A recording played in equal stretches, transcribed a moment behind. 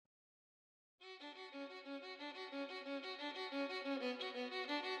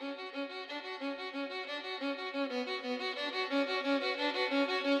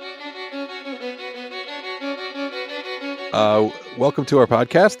Welcome to our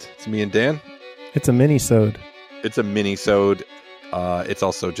podcast. It's me and Dan. It's a mini-sode. It's a mini-sode. It's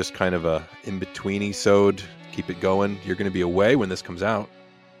also just kind of a in-betweeny-sode. Keep it going. You're going to be away when this comes out.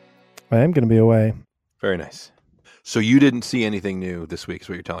 I am going to be away. Very nice. So you didn't see anything new this week is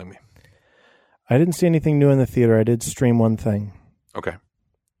what you're telling me. I didn't see anything new in the theater. I did stream one thing. Okay.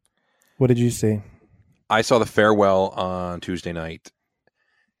 What did you see? I saw The Farewell on Tuesday night.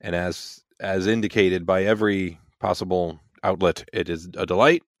 And as indicated by every possible outlet, it is a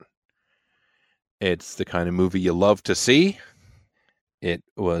delight. It's the kind of movie you love to see. It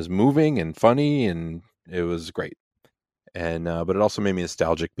was moving and funny, and it was great. And but it also made me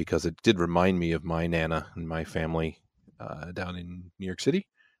nostalgic because it did remind me of my Nana and my family down in New York City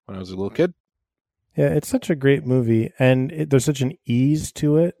when I was a little kid. Yeah, it's such a great movie, and there's such an ease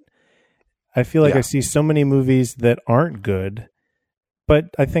to it. I feel like I see so many movies that aren't good, but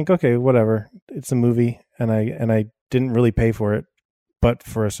I think, okay, whatever. It's a movie, and I didn't really pay for it, but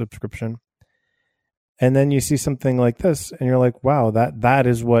for a subscription. And then you see something like this, and you're like, wow, that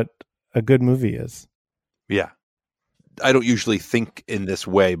is what a good movie is. Yeah. I don't usually think in this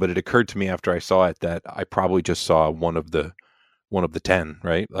way, but it occurred to me after I saw it that I probably just saw one of the 10,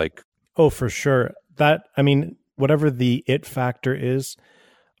 right? Like, oh, for sure. That, I mean, whatever the it factor is,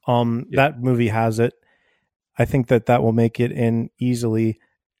 that movie has it. I think that will make it in easily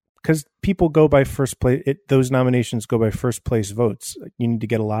because people go by first place. Those nominations go by first place votes. You need to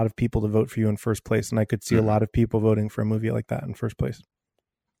get a lot of people to vote for you in first place, and I could see a lot of people voting for a movie like that in first place.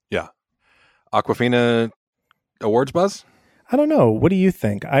 Yeah. Awkwafina awards buzz? I don't know. What do you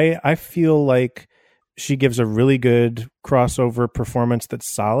think? I feel like she gives a really good crossover performance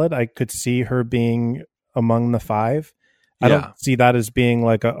that's solid. I could see her being among the 5. I don't see that as being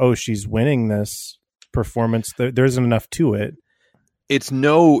like she's winning this performance. There isn't enough to it. It's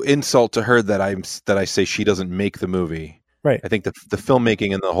no insult to her that I say she doesn't make the movie. Right. I think the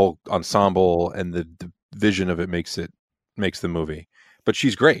filmmaking and the whole ensemble and the vision of it makes the movie. But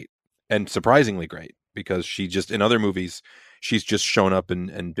she's great and surprisingly great because she just in other movies she's just shown up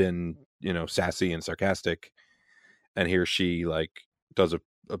and been, sassy and sarcastic, and here she like does a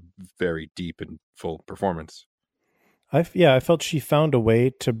very deep and full performance. I felt she found a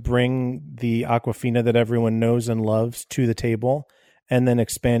way to bring the Awkwafina that everyone knows and loves to the table, and then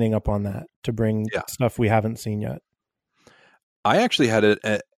expanding up on that to bring stuff we haven't seen yet. I actually had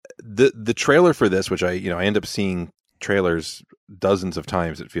the trailer for this, which I end up seeing trailers dozens of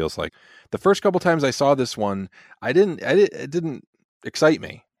times. It feels like the first couple times I saw this one, it didn't excite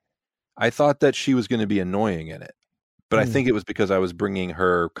me. I thought that she was going to be annoying in it, but I think it was because I was bringing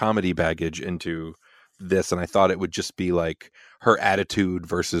her comedy baggage into this, and I thought it would just be like her attitude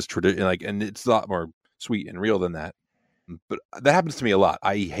versus tradition, and it's a lot more sweet and real than that. But that happens to me a lot.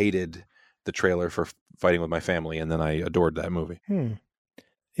 I hated the trailer for Fighting with My Family, and then I adored that movie.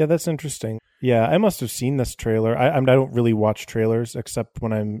 Yeah, that's interesting. Yeah, I must have seen this trailer. I don't really watch trailers except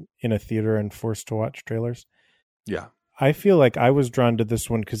when I'm in a theater and forced to watch trailers. Yeah. I feel like I was drawn to this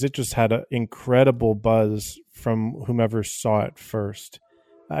one because it just had an incredible buzz from whomever saw it first.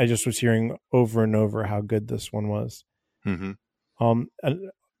 I just was hearing over and over how good this one was. Mm-hmm.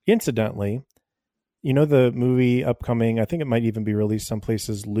 Incidentally, the movie upcoming, I think it might even be released some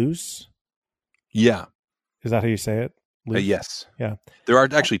places, Loose? Yeah. Is that how you say it? Yes. Yeah. There are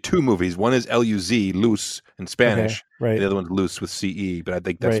actually 2 movies. One is Luz, Loose in Spanish. Okay, right. And the other one's Loose with CE, but I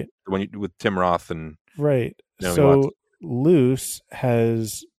think that's the one with Tim Roth and right. So Loose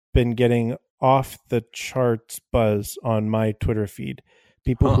has been getting off the charts buzz on my Twitter feed.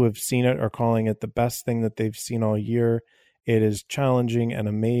 People who have seen it are calling it the best thing that they've seen all year. It is challenging and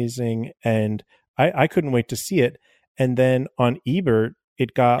amazing, and I couldn't wait to see it. And then on Ebert,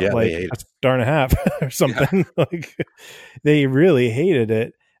 it got like a star and a half or something. Yeah. Like they really hated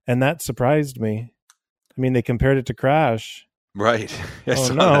it, and that surprised me. I mean, they compared it to Crash. Right. Oh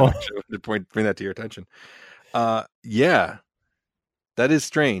no! Bring that to your attention. Yeah, that is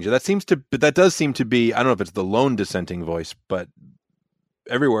strange. That does seem to be. I don't know if it's the lone dissenting voice, but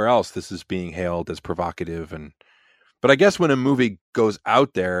everywhere else, this is being hailed as provocative. But I guess when a movie goes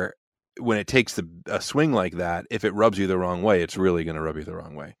out there, when it takes a swing like that, if it rubs you the wrong way, it's really going to rub you the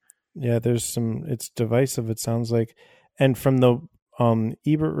wrong way. Yeah, it's divisive, it sounds like. And from the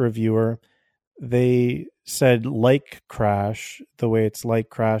Ebert reviewer, they said like Crash, the way it's like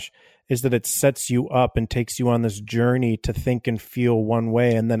Crash, is that it sets you up and takes you on this journey to think and feel one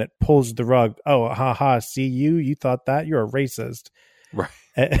way, and then it pulls the rug. Oh, haha, see you thought that? You're a racist. Right.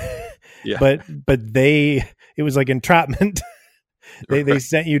 Yeah. But it was like entrapment. They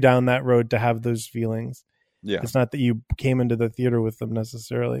sent you down that road to have those feelings. Yeah. It's not that you came into the theater with them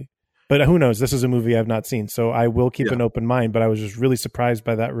necessarily. But who knows? This is a movie I've not seen, so I will keep Yeah. an open mind. But I was just really surprised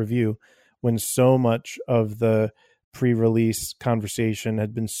by that review when so much of the pre-release conversation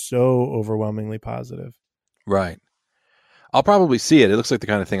had been so overwhelmingly positive. Right. I'll probably see it. It looks like the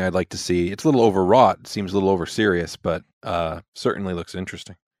kind of thing I'd like to see. It's a little overwrought. It seems a little over serious, but certainly looks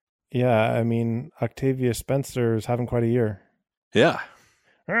interesting. Yeah, I mean, Octavia Spencer is having quite a year. Yeah.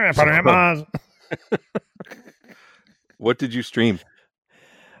 What did you stream?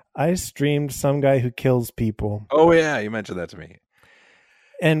 I streamed Some Guy Who Kills People. Oh, yeah. You mentioned that to me.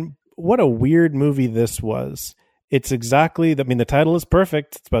 And what a weird movie this was. It's exactly, I mean, the title is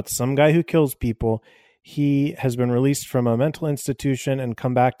perfect. It's about some guy who kills people. He has been released from a mental institution and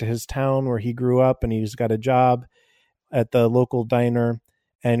come back to his town where he grew up, and he's got a job at the local diner.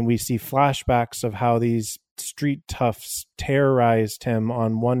 And we see flashbacks of how these street toughs terrorized him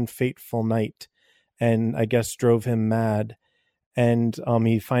on one fateful night and I guess drove him mad. And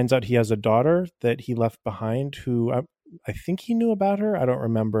he finds out he has a daughter that he left behind who I think he knew about her. I don't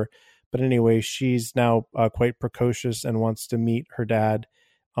remember. But anyway, she's now quite precocious and wants to meet her dad.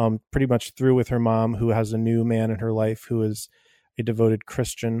 Pretty much through with her mom, who has a new man in her life who is a devoted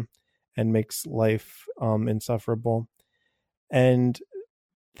Christian and makes life insufferable. And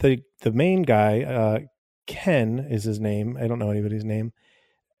the main guy, Ken is his name. I don't know anybody's name.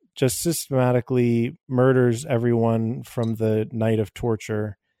 Just systematically murders everyone from the night of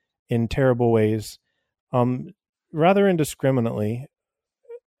torture in terrible ways, rather indiscriminately.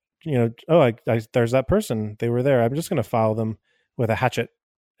 You know, there's that person. They were there. I'm just going to follow them with a hatchet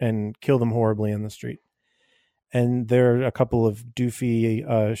and kill them horribly in the street. And there are a couple of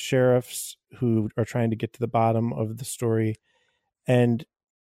doofy sheriffs who are trying to get to the bottom of the story. And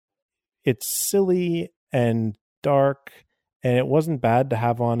it's silly and dark, and it wasn't bad to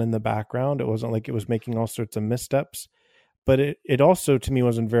have on in the background. It wasn't like it was making all sorts of missteps, but it also, to me,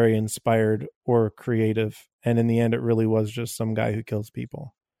 wasn't very inspired or creative. And in the end, it really was just some guy who kills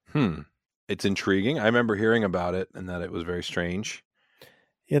people. It's intriguing. I remember hearing about it and that it was very strange.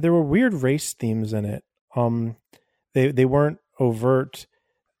 Yeah, there were weird race themes in it. They weren't overt.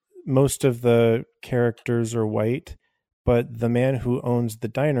 Most of the characters are white, but the man who owns the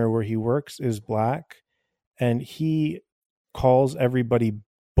diner where he works is black, and he calls everybody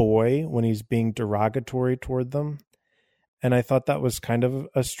boy when he's being derogatory toward them. And I thought that was kind of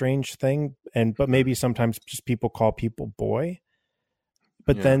a strange thing. But maybe sometimes just people call people boy.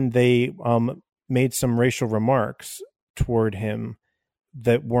 But then they made some racial remarks toward him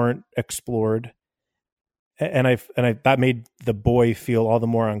that weren't explored. And I that made the boy feel all the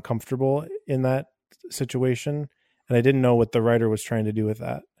more uncomfortable in that situation. And I didn't know what the writer was trying to do with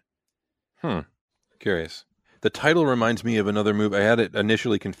that. Curious. The title reminds me of another movie. I had it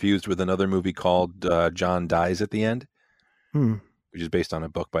initially confused with another movie called John Dies at the End, which is based on a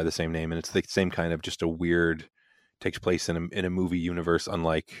book by the same name. And it's the same kind of just a weird, takes place in a movie universe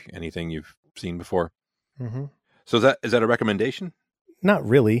unlike anything you've seen before. Mm-hmm. So is that a recommendation? Not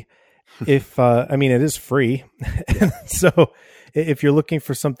really. If I mean, it is free. So if you're looking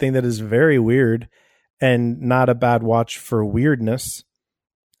for something that is very weird and not a bad watch for weirdness,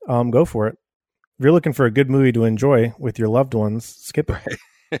 go for it. If you're looking for a good movie to enjoy with your loved ones, skip it.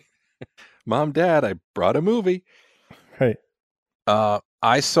 Right. Mom, Dad, I brought a movie. Right.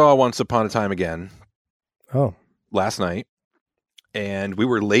 I saw Once Upon a Time Again. Oh. Last night, and we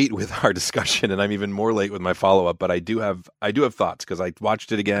were late with our discussion, and I'm even more late with my follow-up, but I do have thoughts because I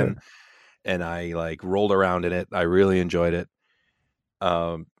watched it again and I like rolled around in it. I really enjoyed it.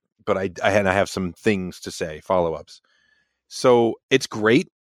 But I have some things to say, follow-ups. So it's great.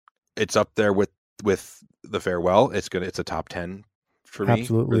 It's up there with The Farewell. It's a top 10 for me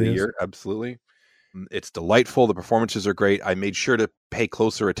for the year. Absolutely. It's delightful. The performances are great. I made sure to pay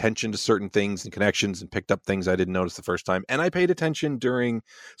closer attention to certain things and connections and picked up things I didn't notice the first time. And I paid attention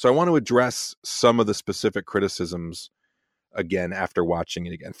so I want to address some of the specific criticisms again after watching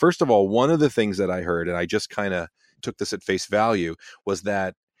it again. First of all, one of the things that I heard, and I just kind of took this at face value, was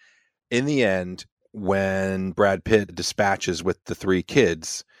that in the end, when Brad Pitt dispatches with the three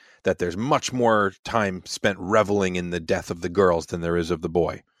kids, that there's much more time spent reveling in the death of the girls than there is of the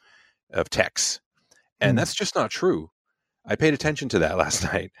boy, of Tex. And that's just not true. I paid attention to that last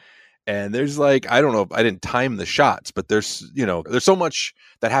night. And there's like, I don't know, I didn't time the shots, but there's so much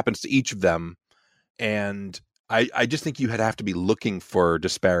that happens to each of them. And I just think you have to be looking for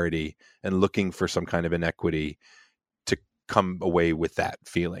disparity and looking for some kind of inequity to come away with that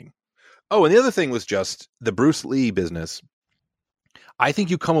feeling. Oh, and the other thing was just the Bruce Lee business. I think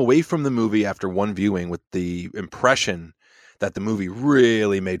you come away from the movie after one viewing with the impression that the movie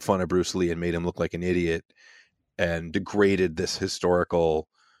really made fun of Bruce Lee and made him look like an idiot and degraded this historical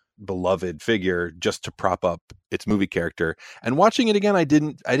beloved figure just to prop up its movie character. And watching it again, I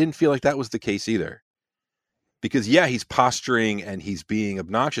didn't feel like that was the case either. Because yeah, he's posturing and he's being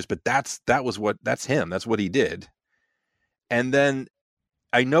obnoxious, but that's him. That's what he did. And then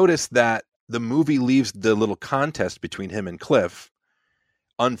I noticed that the movie leaves the little contest between him and Cliff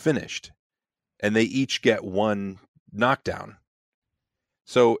unfinished, and they each get one knockdown.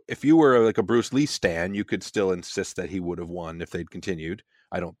 So if you were like a Bruce Lee stan, you could still insist that he would have won if they'd continued.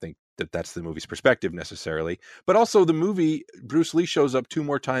 I don't think that that's the movie's perspective necessarily, but also the movie, Bruce Lee shows up 2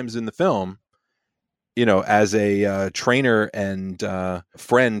 more times in the film, as a trainer and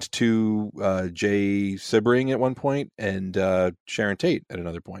friend to Jay Sebring at one point and Sharon Tate at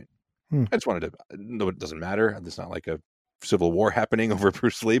another point. I just wanted to know it doesn't matter. It's not like a civil war happening over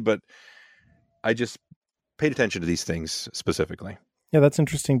Bruce Lee, but I just paid attention to these things specifically. Yeah, that's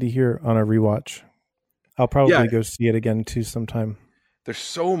interesting to hear on a rewatch. I'll probably go see it again too sometime. There's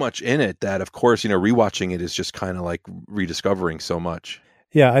so much in it that, of course, rewatching it is just kind of like rediscovering so much.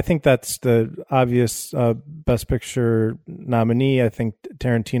 Yeah, I think that's the obvious Best Picture nominee. I think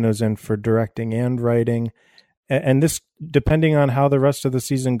Tarantino's in for directing and writing. And this, depending on how the rest of the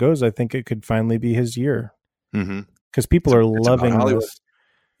season goes, I think it could finally be his year. Because people are loving this.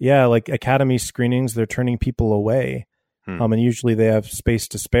 Yeah, like Academy screenings, they're turning people away. And usually they have space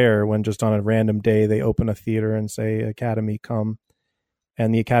to spare when just on a random day they open a theater and say, Academy, come.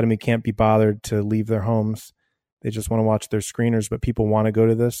 And the Academy can't be bothered to leave their homes. They just want to watch their screeners, but people want to go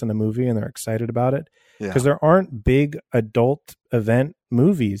to this in a movie and they're excited about it. Because there aren't big adult event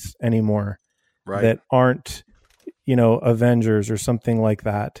movies anymore that aren't, Avengers or something like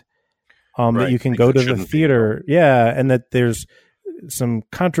that. That you can go to the theater. And that there's some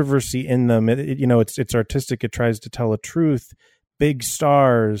controversy in them. It's artistic. It tries to tell a truth. Big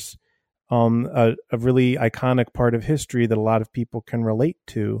stars, a really iconic part of history that a lot of people can relate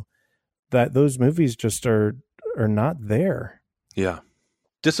to. That those movies just are not there. Yeah.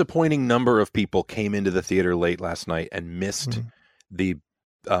 Disappointing number of people came into the theater late last night and missed the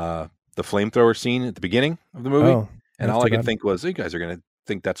flamethrower scene at the beginning of the movie. And all I could think was, you guys are going to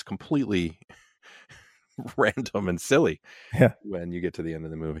think that's completely random and silly when you get to the end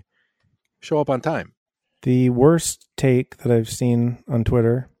of the movie. Show up on time. The worst take that I've seen on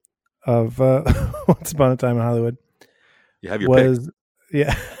Twitter of Once Upon a Time in Hollywood. You have your pick.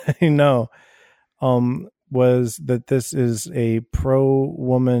 Yeah, I know. Was that this is a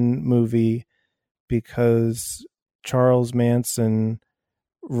pro-woman movie because Charles Manson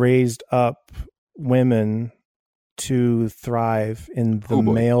raised up women to thrive in the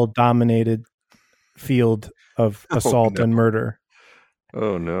male-dominated field of assault and murder.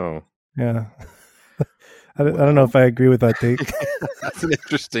 Oh, no. Yeah. I don't know if I agree with that take. That's an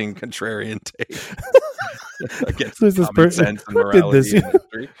interesting contrarian take. Against Who's this person? Who did this?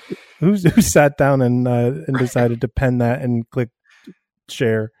 Who sat down and decided to pen that and click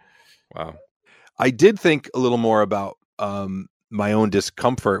share? Wow. I did think a little more about my own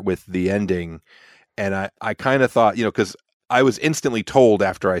discomfort with the ending. And I kind of thought, because I was instantly told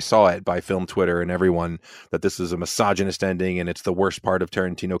after I saw it by Film Twitter and everyone that this is a misogynist ending and it's the worst part of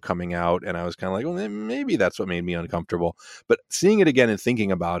Tarantino coming out. And I was kind of like, well, maybe that's what made me uncomfortable. But seeing it again and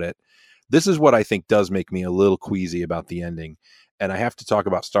thinking about it, this is what I think does make me a little queasy about the ending. And I have to talk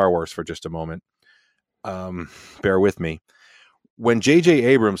about Star Wars for just a moment. Bear with me. When J.J.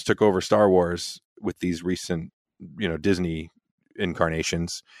 Abrams took over Star Wars with these recent, Disney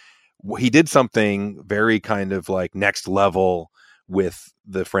incarnations, he did something very kind of like next level with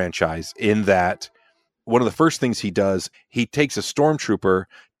the franchise in that one of the first things he does, he takes a stormtrooper,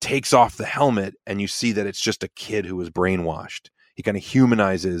 takes off the helmet, and you see that it's just a kid who was brainwashed. He kind of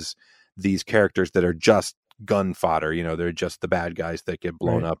humanizes these characters that are just gun fodder. They're just the bad guys that get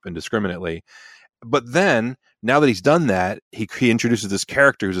blown up indiscriminately. But then, now that he's done that, he introduces this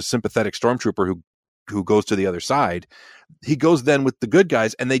character who's a sympathetic stormtrooper who goes to the other side. He goes then with the good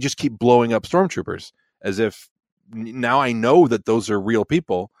guys, and they just keep blowing up stormtroopers as if now I know that those are real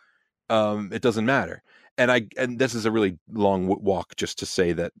people. It doesn't matter. And this is a really long walk just to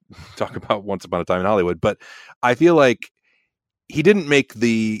say that, talk about Once Upon a Time in Hollywood. But I feel like he didn't make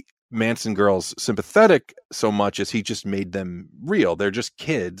the Manson girls sympathetic so much as he just made them real. They're just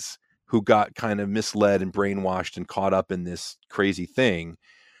kids who got kind of misled and brainwashed and caught up in this crazy thing.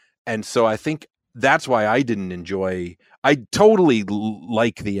 And so I think that's why I didn't enjoy. I totally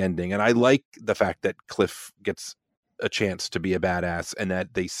like the ending, and I like the fact that Cliff gets a chance to be a badass and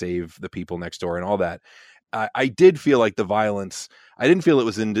that they save the people next door and all that. I did feel like the violence, I didn't feel it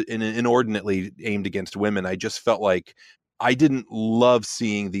was inordinately aimed against women. I just felt like I didn't love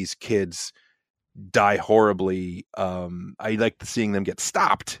seeing these kids die horribly. I liked seeing them get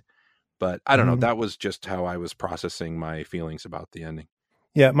stopped, but I don't know. That was just how I was processing my feelings about the ending.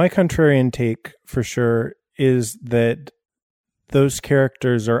 Yeah, my contrarian take for sure is that those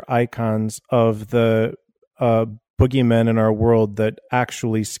characters are icons of the boogeymen in our world that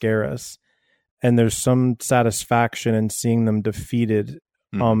actually scare us. And there's some satisfaction in seeing them defeated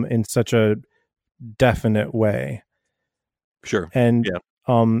in such a definite way. Sure. And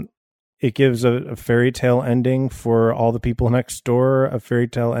it gives a fairy tale ending for all the people next door, a fairy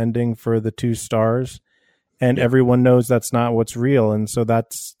tale ending for the two stars. And everyone knows that's not what's real. And so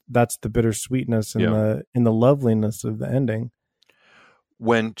that's the bittersweetness and the loveliness of the ending.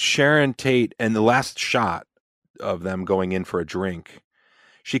 When Sharon Tate, and the last shot of them going in for a drink,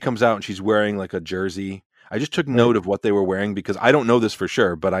 she comes out and she's wearing like a jersey. I just took note of what they were wearing because I don't know this for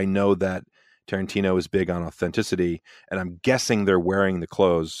sure, but I know that Tarantino is big on authenticity, and I'm guessing they're wearing the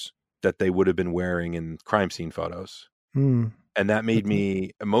clothes that they would have been wearing in crime scene photos. And that made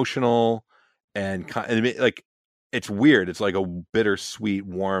me emotional, and like, it's weird. It's like a bittersweet,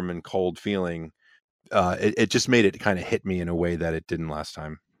 warm and cold feeling. It just made it kind of hit me in a way that it didn't last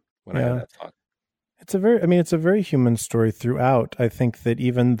time when I had that thought. It's a very human story throughout. I think that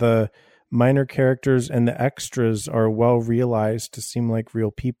even the minor characters and the extras are well realized to seem like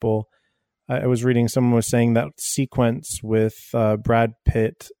real people. I was reading, someone was saying that sequence with Brad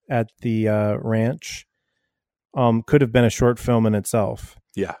Pitt at the ranch could have been a short film in itself.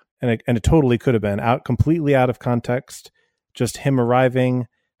 Yeah. And it totally could have been completely out of context. Just him arriving,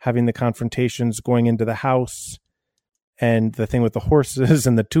 having the confrontations, going into the house, and the thing with the horses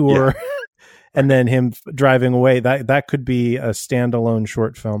and the tour, and then him driving away. That could be a standalone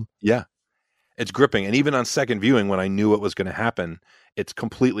short film. Yeah. It's gripping. And even on second viewing, when I knew what was going to happen, it's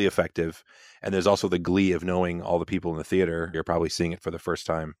completely effective. And there's also the glee of knowing all the people in the theater. You're probably seeing it for the first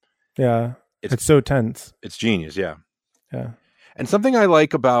time. Yeah. It's so tense. It's genius. Yeah. Yeah. And something I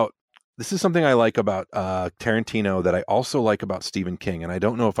like about Tarantino that I also like about Stephen King, and I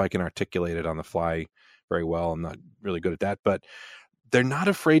don't know if I can articulate it on the fly very well. I'm not really good at that, but they're not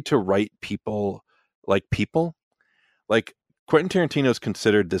afraid to write people. Like Quentin Tarantino is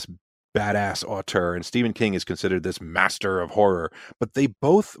considered this badass auteur, and Stephen King is considered this master of horror, but they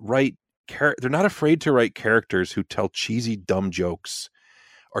both write they're not afraid to write characters who tell cheesy, dumb jokes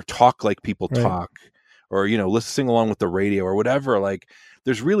or talk like people talk, or, sing along with the radio or whatever. Like,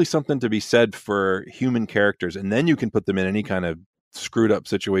 there's really something to be said for human characters, and then you can put them in any kind of screwed up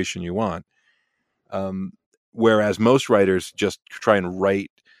situation you want. Whereas most writers just try and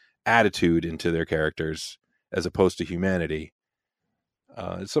write attitude into their characters as opposed to humanity.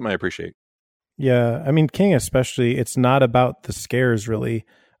 It's something I appreciate. Yeah. I mean, King especially, it's not about the scares really,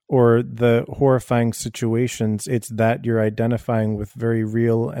 or the horrifying situations. It's that you're identifying with very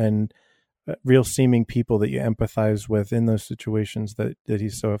real and real seeming people that you empathize with in those situations that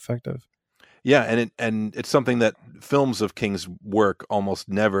he's so effective. Yeah. And it's something that films of King's work almost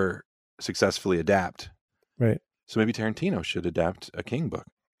never successfully adapt. Right. So maybe Tarantino should adapt a King book.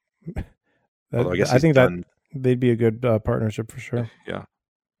 I think that they'd be a good partnership for sure. Yeah.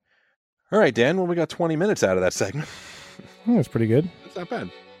 All right, Dan. Well, we got 20 minutes out of that segment. That's pretty good. That's not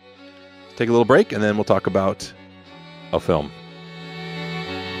bad. Take a little break, and then we'll talk about a film.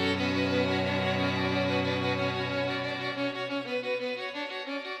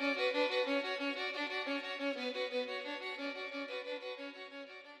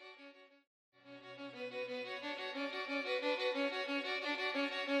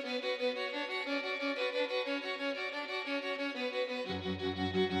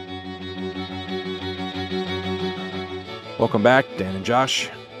 Welcome back, Dan and Josh.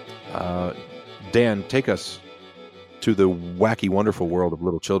 Dan, take us to the wacky, wonderful world of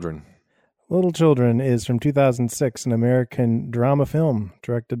Little Children. Little Children is from 2006, an American drama film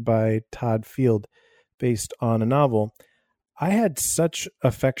directed by Todd Field, based on a novel. I had such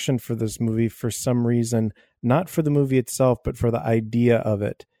affection for this movie for some reason, not for the movie itself, but for the idea of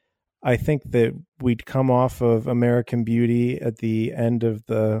it. I think that we'd come off of American Beauty at the end of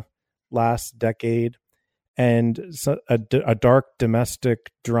the last decade, and a dark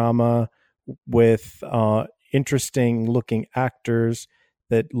domestic drama with interesting looking actors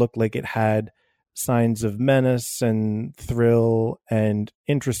that looked like it had signs of menace and thrill and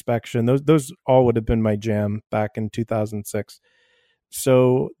introspection. Those all would have been my jam back in 2006.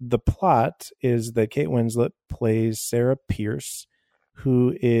 So the plot is that Kate Winslet plays Sarah Pierce,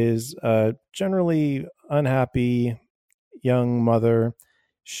 who is a generally unhappy young mother.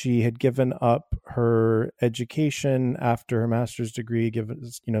 She had given up her education after her master's degree,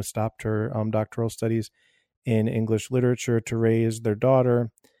 stopped her doctoral studies in English literature to raise their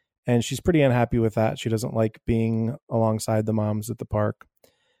daughter. And she's pretty unhappy with that. She doesn't like being alongside the moms at the park.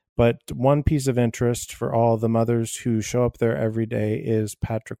 But one piece of interest for all the mothers who show up there every day is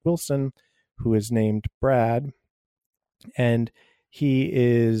Patrick Wilson, who is named Brad. And he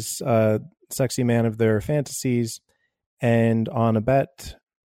is a sexy man of their fantasies. And on a bet,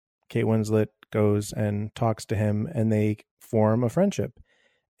 Kate Winslet goes and talks to him, and they form a friendship.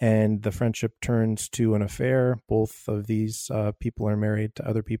 And the friendship turns to an affair. Both of these people are married to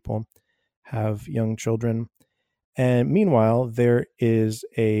other people, have young children. And meanwhile, there is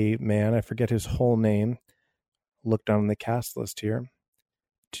a man, I forget his whole name. Look down on the cast list here.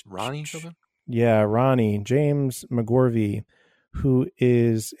 Ronnie something? Yeah, Ronnie, James McGorvey, who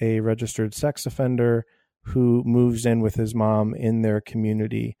is a registered sex offender who moves in with his mom in their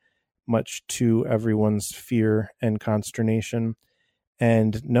community, much to everyone's fear and consternation.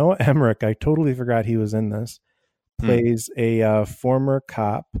 And Noah Emmerich, I totally forgot he was in this, plays a former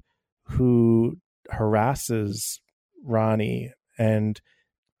cop who harasses Ronnie and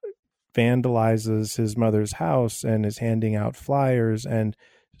vandalizes his mother's house and is handing out flyers and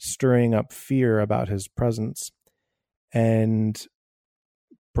stirring up fear about his presence. And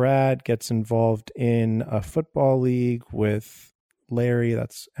Brad gets involved in a football league with Larry,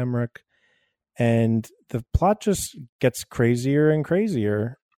 that's Emmerich, and the plot just gets crazier and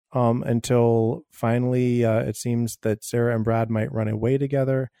crazier until finally it seems that Sarah and Brad might run away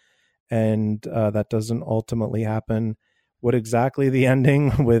together, and that doesn't ultimately happen. What exactly the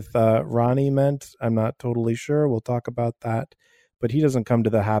ending with Ronnie meant, I'm not totally sure. We'll talk about that. But he doesn't come to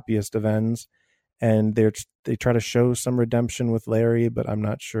the happiest of ends. And they try to show some redemption with Larry, but I'm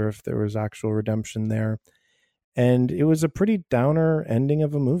not sure if there was actual redemption there. And it was a pretty downer ending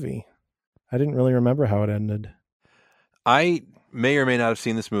of a movie. I didn't really remember how it ended. I may or may not have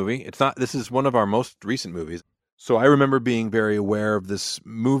seen this movie. This is one of our most recent movies. So I remember being very aware of this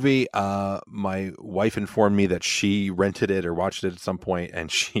movie. My wife informed me that she rented it or watched it at some point, and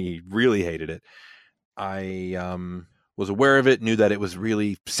she really hated it. I was aware of it, knew that it was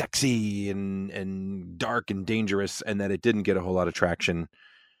really sexy and dark and dangerous, and that it didn't get a whole lot of traction.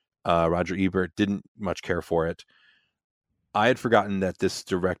 Roger Ebert didn't much care for it. I had forgotten that this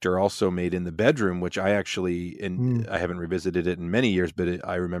director also made In the Bedroom, which I actually, I haven't revisited it in many years, but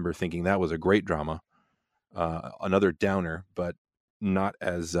I remember thinking that was a great drama. Another downer, but not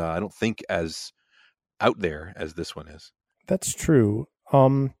as, I don't think as out there as this one is. That's true.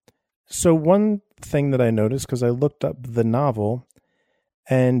 So one thing that I noticed, because I looked up the novel,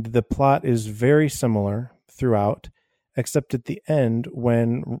 and the plot is very similar throughout, except at the end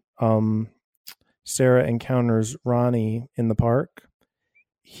when Sarah encounters Ronnie in the park,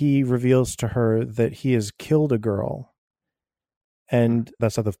 he reveals to her that he has killed a girl. And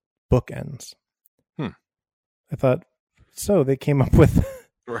that's how the book ends. I thought, so they came up with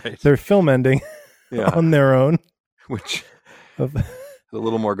their film ending on their own. Which a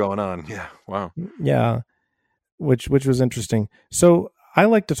little more going on. Yeah. Wow. Yeah. Which was interesting. So I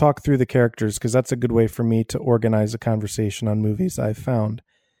like to talk through the characters because that's a good way for me to organize a conversation on movies I've found.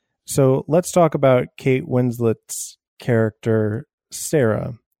 So let's talk about Kate Winslet's character,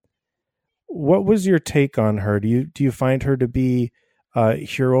 Sarah. What was your take on her? Do you find her to be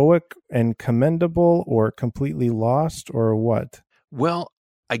heroic and commendable, or completely lost, or what? Well,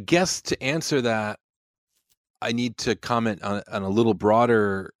 I guess to answer that, I need to comment on a little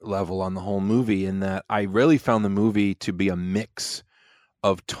broader level on the whole movie, in that I really found the movie to be a mix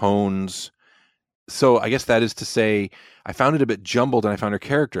of tones. So I guess that is to say, I found it a bit jumbled, and I found her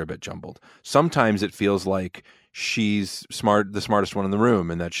character a bit jumbled. Sometimes it feels like she's the smartest one in the room,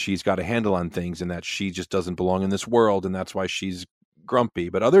 and that she's got a handle on things, and that she just doesn't belong in this world, and that's why she's grumpy.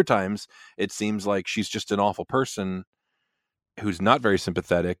 But other times it seems like she's just an awful person who's not very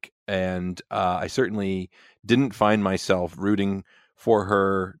sympathetic, and I certainly didn't find myself rooting for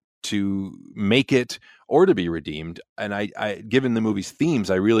her to make it or to be redeemed. And I given the movie's themes,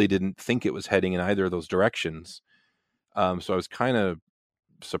 I really didn't think it was heading in either of those directions. So I was kind of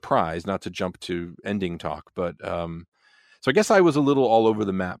surprised, not to jump to ending talk, but so I guess I was a little all over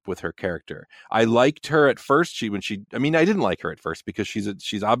the map with her character. I liked her at first. I didn't like her at first because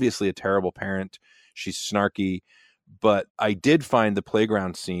she's obviously a terrible parent. She's snarky, but I did find the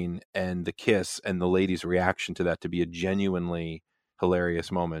playground scene and the kiss and the lady's reaction to that to be a genuinely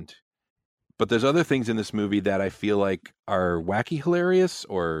hilarious moment. But there's other things in this movie that I feel like are wacky hilarious,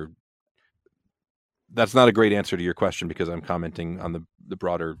 or that's not a great answer to your question because I'm commenting on the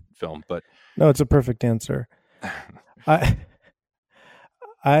broader film. But no, it's a perfect answer.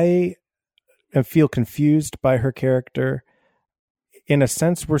 I feel confused by her character. In a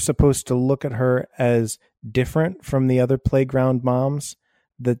sense, we're supposed to look at her as different from the other playground moms,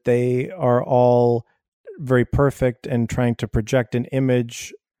 that they are all very perfect and trying to project an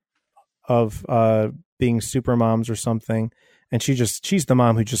image of being super moms or something. And she's the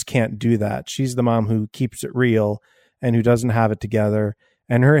mom who just can't do that. She's the mom who keeps it real and who doesn't have it together.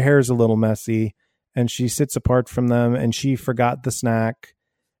 And her hair is a little messy and she sits apart from them and she forgot the snack.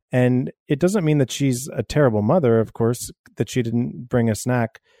 And it doesn't mean that she's a terrible mother, of course, that she didn't bring a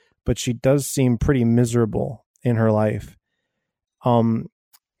snack, but she does seem pretty miserable in her life.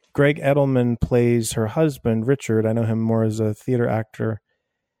 Greg Edelman plays her husband, Richard. I know him more as a theater actor.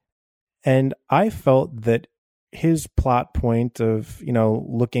 And I felt that his plot point of,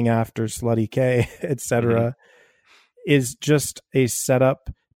 looking after Slutty K, etc., is just a setup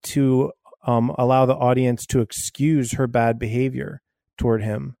to allow the audience to excuse her bad behavior toward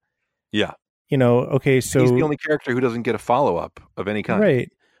him. Yeah. Okay, so he's the only character who doesn't get a follow-up of any kind. Right.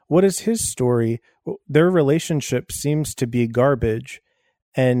 What is his story? Their relationship seems to be garbage.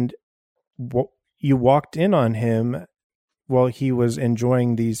 And you walked in on him while he was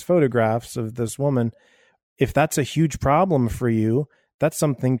enjoying these photographs of this woman. If that's a huge problem for you, that's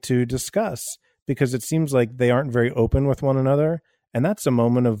something to discuss, because it seems like they aren't very open with one another. And that's a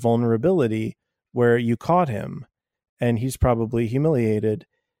moment of vulnerability where you caught him and he's probably humiliated.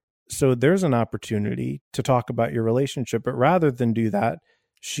 So there's an opportunity to talk about your relationship. But rather than do that,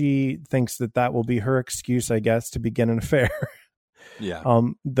 she thinks that will be her excuse, I guess, to begin an affair. Yeah.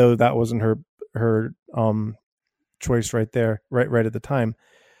 Though that wasn't her choice right there, right at the time.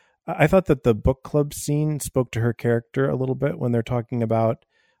 I thought that the book club scene spoke to her character a little bit when they're talking about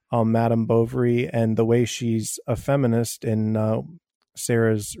Madame Bovary and the way she's a feminist in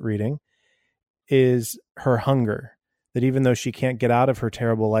Sarah's reading is her hunger. That even though she can't get out of her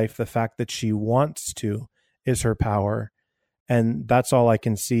terrible life, the fact that she wants to is her power. And that's all I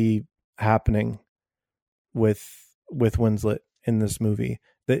can see happening with Winslet in this movie.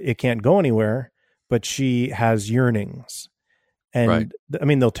 That it can't go anywhere, but she has yearnings. And right. I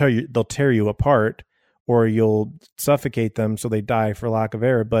mean, they'll tear you apart, or you'll suffocate them so they die for lack of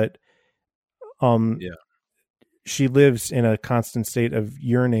air. But she lives in a constant state of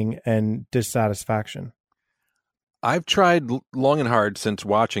yearning and dissatisfaction. I've tried long and hard since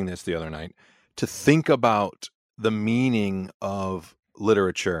watching this the other night to think about the meaning of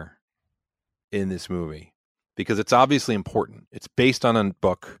literature in this movie, because it's obviously important. It's based on a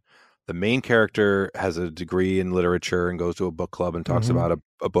book. The main character has a degree in literature and goes to a book club and talks about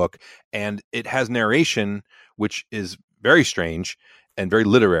a book. And it has narration, which is very strange and very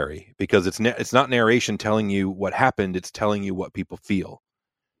literary, because it's not narration telling you what happened. It's telling you what people feel,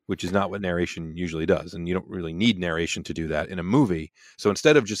 which is not what narration usually does. And you don't really need narration to do that in a movie. So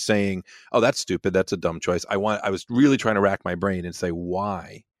instead of just saying, oh, that's stupid, that's a dumb choice, I was really trying to rack my brain and say,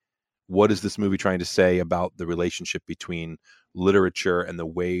 why? What is this movie trying to say about the relationship between literature and the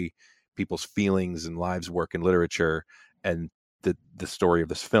way people's feelings and lives work in literature and the story of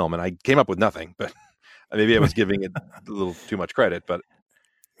this film? And I came up with nothing, but maybe I was giving it a little too much credit. But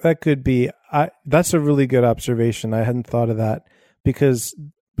that could be. That's a really good observation. I hadn't thought of that, because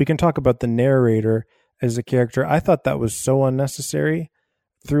we can talk about the narrator as a character. I thought that was so unnecessary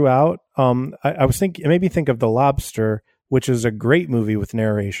throughout. I was thinking, it made me think of The Lobster, which is a great movie with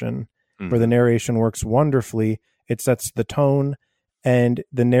narration, where the narration works wonderfully. It sets the tone, and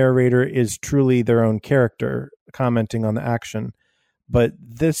the narrator is truly their own character commenting on the action. But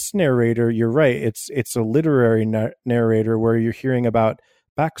this narrator, you're right, it's a literary narrator where you're hearing about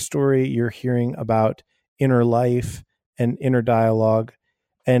backstory, you're hearing about inner life and inner dialogue.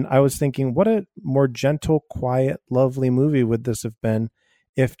 And I was thinking, what a more gentle, quiet, lovely movie would this have been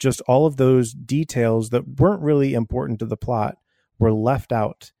if just all of those details that weren't really important to the plot were left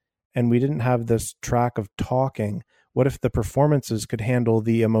out, and we didn't have this track of talking. What if the performances could handle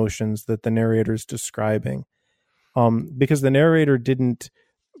the emotions that the narrator's describing? Because the narrator didn't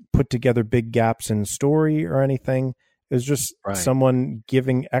put together big gaps in story or anything. It was just someone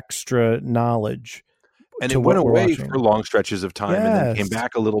giving extra knowledge. And it went away for long stretches of time and then came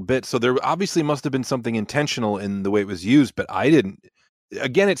back a little bit. So there obviously must have been something intentional in the way it was used, but I didn't.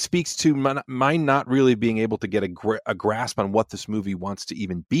 Again, it speaks to my not really being able to get a grasp on what this movie wants to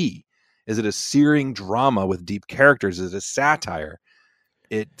even be. Is it a searing drama with deep characters? Is it a satire?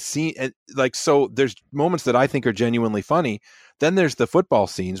 It seems like, so there's moments that I think are genuinely funny. Then there's the football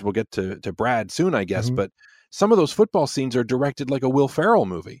scenes. We'll get to Brad soon, I guess. But some of those football scenes are directed like a Will Ferrell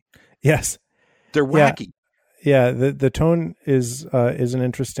movie. Yes. They're wacky. Yeah. The tone is an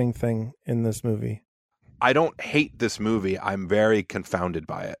interesting thing in this movie. I don't hate this movie. I'm very confounded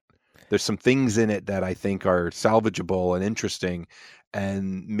by it. There's some things in it that I think are salvageable and interesting,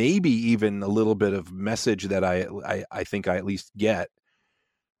 and maybe even a little bit of message that I think I at least get.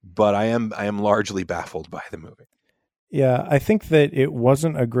 but I am largely baffled by the movie. Yeah, I think that it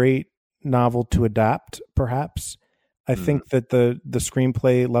wasn't a great novel to adapt, perhaps. I think that the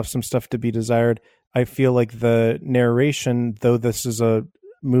screenplay left some stuff to be desired. I feel like the narration, though this is a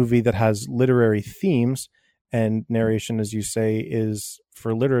movie that has literary themes, and narration, as you say, is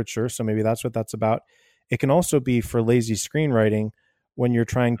for literature, so maybe that's what that's about. It can also be for lazy screenwriting when you're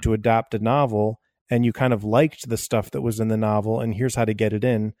trying to adapt a novel and you kind of liked the stuff that was in the novel, and here's how to get it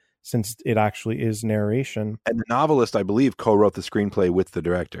in, since it actually is narration. And the novelist, I believe, co-wrote the screenplay with the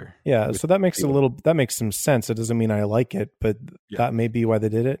director. Yeah, so that makes some sense. It doesn't mean I like it, but that may be why they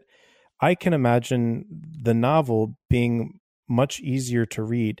did it. I can imagine the novel being much easier to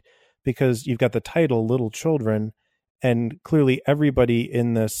read because you've got the title Little Children, and clearly everybody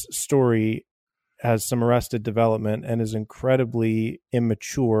in this story has some arrested development and is incredibly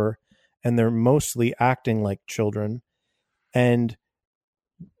immature, and they're mostly acting like children. And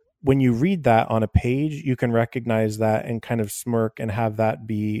when you read that on a page, you can recognize that and kind of smirk and have that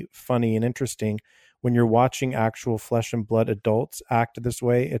be funny and interesting. When you're watching actual flesh and blood adults act this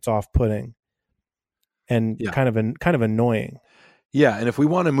way, it's off-putting and kind of annoying. Yeah, and if we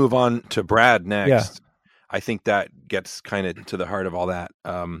want to move on to Brad next, I think that gets kind of to the heart of all that.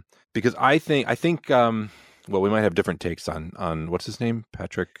 Because I think well, we might have different takes on what's his name?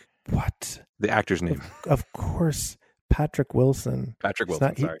 Patrick. What? The actor's name. Of course. Patrick Wilson.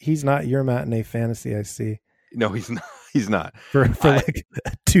 Sorry. He's not your matinee fantasy, I see. No, he's not. He's not. For like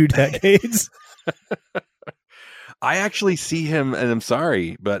 2 decades. I actually see him, and I'm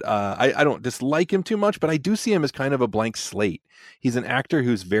sorry, but I don't dislike him too much, but I do see him as kind of a blank slate. He's an actor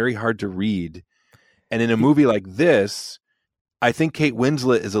who's very hard to read. And in a movie like this, I think Kate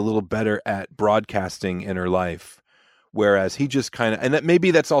Winslet is a little better at broadcasting in her life. Whereas he just kind of, and that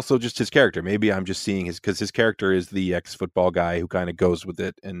maybe that's also just his character. Maybe I'm just seeing because his character is the ex-football guy who kind of goes with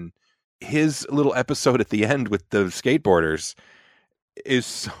it. And his little episode at the end with the skateboarders is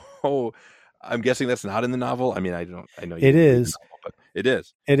so, I'm guessing that's not in the novel. I mean, I know it is, novel, but it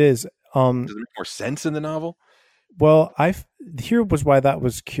is. It is. Does it make more sense in the novel? Well, here was why that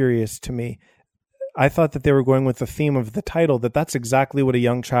was curious to me. I thought that they were going with the theme of the title, that's exactly what a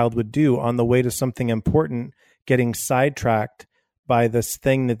young child would do on the way to something important, getting sidetracked by this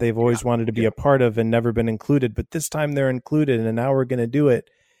thing that they've always wanted to be a part of and never been included. But this time they're included, and now we're going to do it.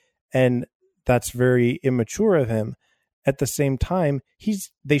 And that's very immature of him. At the same time,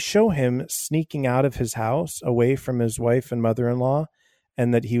 they show him sneaking out of his house away from his wife and mother-in-law,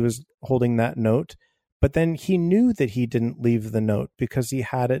 and that he was holding that note. But then he knew that he didn't leave the note because he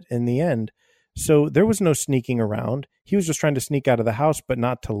had it in the end. So there was no sneaking around. He was just trying to sneak out of the house, but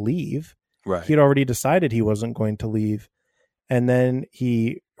not to leave. Right. He'd already decided he wasn't going to leave. And then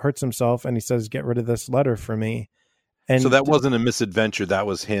he hurts himself and he says, "Get rid of this letter for me." And so that wasn't a misadventure. That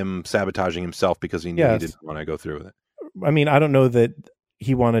was him sabotaging himself because he knew he didn't want to go through with it. I mean, I don't know that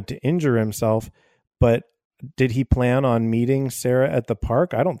he wanted to injure himself, but did he plan on meeting Sarah at the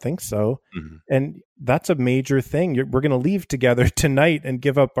park? I don't think so. Mm-hmm. And that's a major thing. We're going to leave together tonight and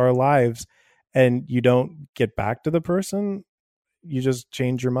give up our lives. And you don't get back to the person. You just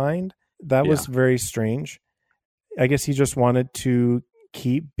change your mind. That was very strange. I guess he just wanted to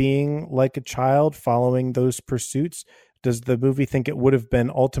keep being like a child following those pursuits. Does the movie think it would have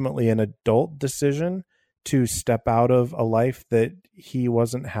been ultimately an adult decision to step out of a life that he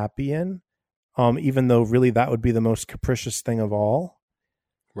wasn't happy in? Even though really that would be the most capricious thing of all.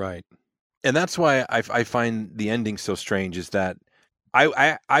 Right. And that's why I find the ending so strange, is that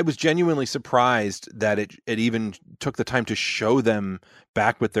I was genuinely surprised that it even took the time to show them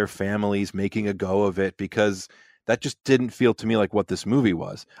back with their families making a go of it, because that just didn't feel to me like what this movie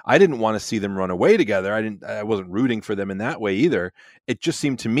was. I didn't want to see them run away together. I wasn't rooting for them in that way either. It just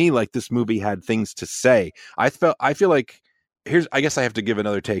seemed to me like this movie had things to say. I feel like I guess I have to give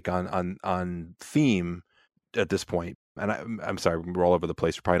another take on theme at this point. And I'm sorry, we're all over the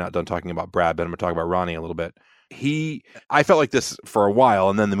place. We're probably not done talking about Brad, but I'm going to talk about Ronnie a little bit. I felt like this for a while,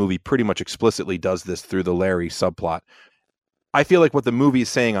 and then the movie pretty much explicitly does this through the Larry subplot. I feel like what the movie is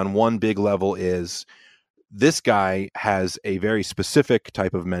saying on one big level is this guy has a very specific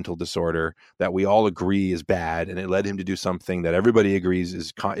type of mental disorder that we all agree is bad, and it led him to do something that everybody agrees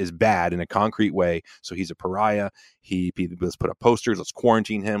is bad in a concrete way. So he's a pariah. Let's put up posters. Let's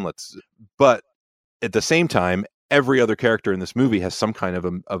quarantine him. But at the same time, every other character in this movie has some kind of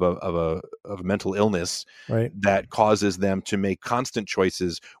a mental illness, right, that causes them to make constant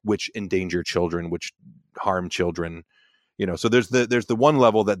choices which endanger children, which harm children. So there's the one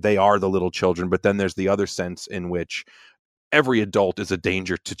level that they are the little children, but then there's the other sense in which every adult is a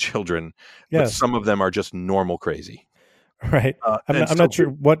danger to children. Yes. But some of them are just normal crazy. Right. I'm not sure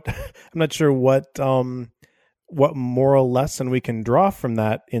what what moral lesson we can draw from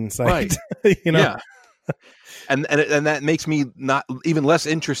that insight. Right. You know? Yeah. And that makes me not even less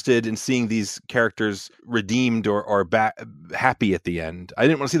interested in seeing these characters redeemed or happy at the end. I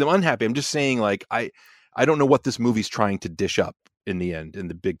didn't want to see them unhappy. I'm just saying, like, I don't know what this movie's trying to dish up in the end, in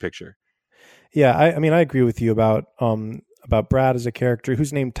the big picture. Yeah, I mean, I agree with you about Brad as a character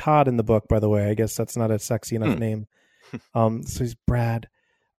who's named Todd in the book, by the way. I guess that's not a sexy enough name. So he's Brad.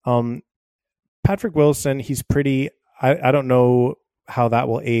 Patrick Wilson, he's pretty. I don't know how that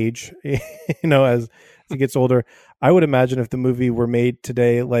will age, as he gets older. I would imagine if the movie were made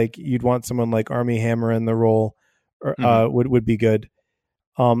today, like you'd want someone like Armie Hammer in the role, would be good.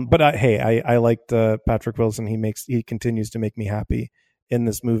 But I liked Patrick Wilson. He continues to make me happy in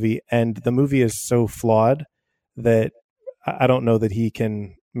this movie, and the movie is so flawed that I don't know that he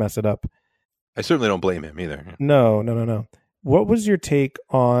can mess it up. I certainly don't blame him either. No. What was your take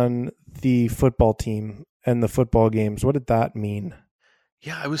on the football team and the football games? What did that mean?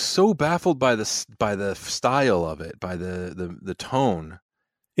 Yeah, I was so baffled by the style of it, by the tone.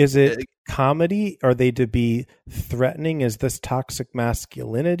 Is it comedy? Are they to be threatening? Is this toxic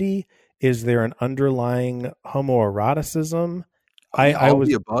masculinity? Is there an underlying homoeroticism? I was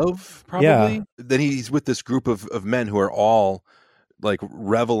the above, probably. Yeah. Then he's with this group of men who are all like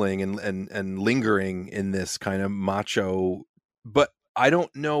reveling and lingering in this kind of macho. But I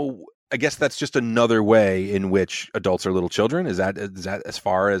don't know. I guess that's just another way in which adults are little children. Is that as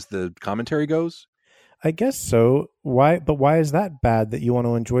far as the commentary goes? I guess so. Why is that bad, that you want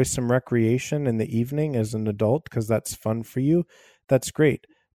to enjoy some recreation in the evening as an adult because that's fun for you? That's great.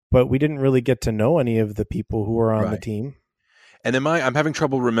 But we didn't really get to know any of the people who are on the team. And I'm having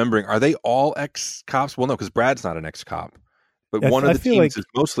trouble remembering, are they all ex-cops? Well, no, because Brad's not an ex-cop. But one of the teams is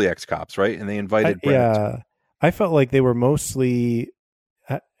mostly ex-cops, right? And they invited Brad. Yeah. I felt like they were mostly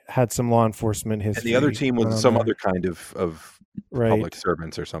had some law enforcement history. And the other team was some other kind of public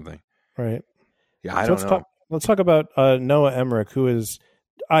servants or something. Right. Yeah, I don't know. Let's talk about Noah Emmerich, who is,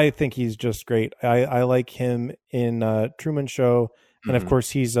 I think he's just great. I like him in Truman Show. And of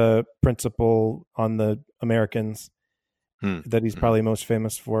course, he's a principal on the Americans that he's probably most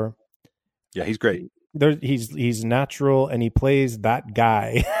famous for. Yeah, he's great. He's natural, and he plays that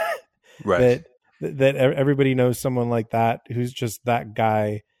guy. Right. that everybody knows someone like that who's just that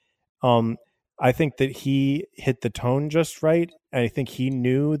guy. I think that he hit the tone just right. And I think he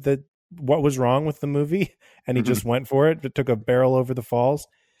knew that what was wrong with the movie, and he just went for it. It took a barrel over the falls.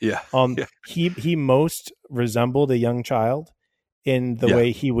 Yeah. He most resembled a young child in the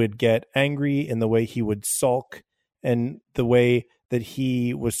way he would get angry, in the way he would sulk, and the way that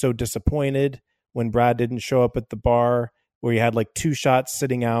he was so disappointed when Brad didn't show up at the bar, where he had like 2 shots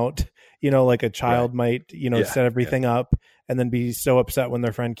sitting out, like a child might, set everything up and then be so upset when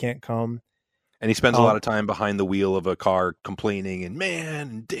their friend can't come. And he spends a lot of time behind the wheel of a car complaining and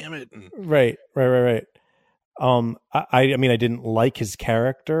man, damn it. Right. I mean, I didn't like his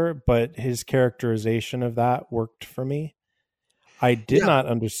character, but his characterization of that worked for me. I did not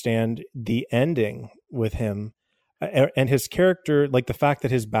understand the ending with him and his character, like the fact that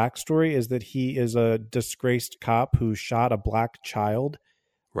his backstory is that he is a disgraced cop who shot a black child.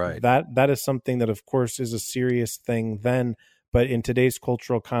 Right. That is something that, of course, is a serious thing then. But in today's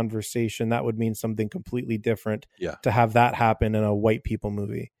cultural conversation, that would mean something completely different to have that happen in a white people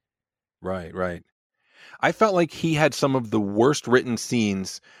movie. Right. I felt like he had some of the worst written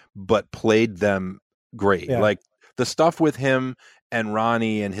scenes, but played them great. Yeah. Like the stuff with him and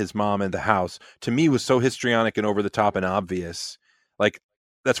Ronnie and his mom in the house, to me, was so histrionic and over the top and obvious. Like,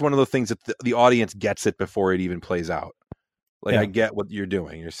 that's one of the things that the audience gets it before it even plays out. Like, I get what you're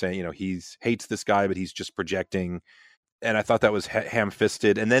doing. You're saying, he hates this guy, but he's just projecting. And I thought that was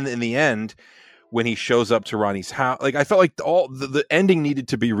ham-fisted. And then in the end, when he shows up to Ronnie's house, like, I felt like all the ending needed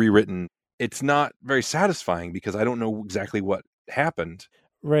to be rewritten. It's not very satisfying because I don't know exactly what happened.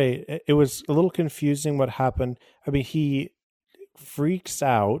 Right. It was a little confusing what happened. I mean, he freaks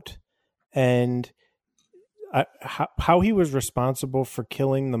out, and how he was responsible for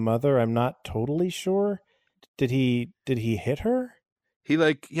killing the mother, I'm not totally sure. Did he hit her? He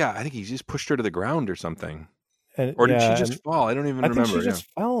I think he just pushed her to the ground or something. Or did she just fall? I don't even remember. I think she just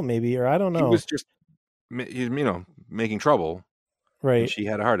fell, maybe, or I don't know. He was just, making trouble. Right. She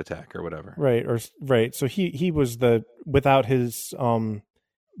had a heart attack or whatever. Right. So he was without his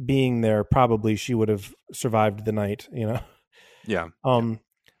being there, probably she would have survived the night, Yeah.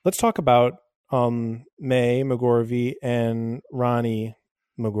 Let's talk about May McGorvey and Ronnie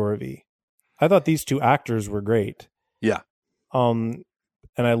McGorvey. I thought these two actors were great. Yeah. And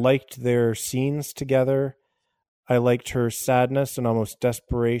I liked their scenes together. I liked her sadness and almost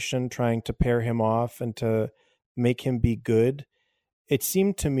desperation, trying to pair him off and to make him be good. It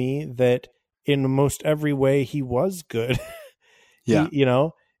seemed to me that in most every way he was good. Yeah.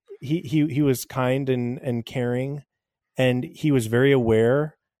 He was kind and caring, and he was very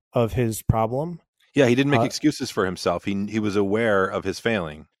aware of his problem. Yeah, he didn't make excuses for himself. He was aware of his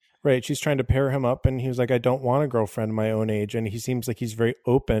failing. Right. She's trying to pair him up, and he was like, I don't want a girlfriend my own age. And he seems like he's very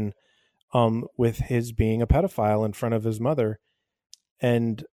open with his being a pedophile in front of his mother.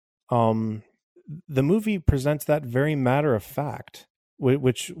 And the movie presents that very matter of fact,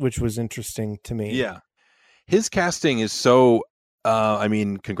 which was interesting to me. Yeah. His casting is so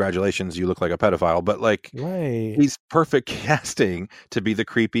congratulations, you look like a pedophile, but right. He's perfect casting to be the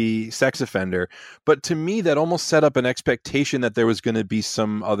creepy sex offender. But to me, that almost set up an expectation that there was going to be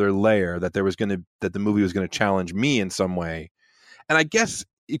some other layer, that the movie was going to challenge me in some way. And I guess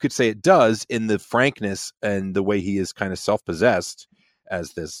you could say it does in the frankness and the way he is kind of self-possessed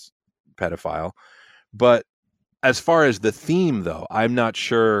as this pedophile. But as far as the theme, though, I'm not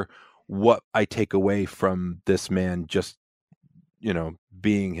sure what I take away from this man just,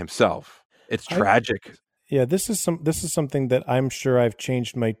 being himself. It's tragic. This is something that I'm sure I've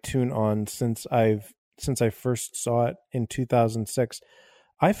changed my tune on since I first saw it in 2006.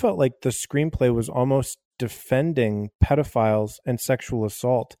 I felt like the screenplay was almost defending pedophiles and sexual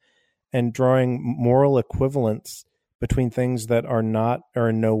assault and drawing moral equivalence between things that are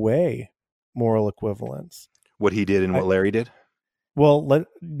in no way moral equivalence. What he did and what Larry did? Well,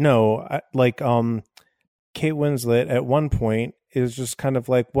 Kate Winslet at one point is just kind of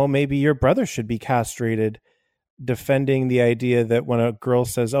like, well, maybe your brother should be castrated, defending the idea that when a girl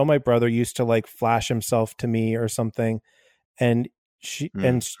says, oh, my brother used to like flash himself to me or something. And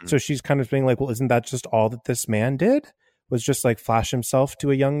so she's kind of being like, well, isn't that just all that this man did, was just like flash himself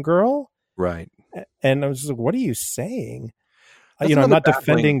to a young girl? Right. And I was just like, what are you saying? I'm not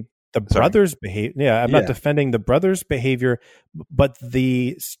defending the brother's behavior. Yeah, I'm not defending the brother's behavior, but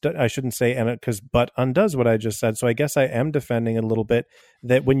I shouldn't say, and because but undoes what I just said. So I guess I am defending it a little bit,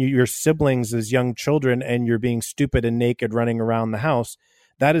 that when your siblings as young children and you're being stupid and naked running around the house,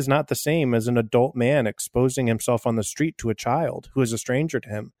 that is not the same as an adult man exposing himself on the street to a child who is a stranger to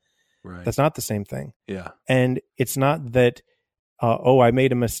him. Right. That's not the same thing. Yeah. And it's not that, I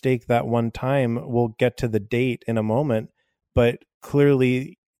made a mistake that one time. We'll get to the date in a moment, but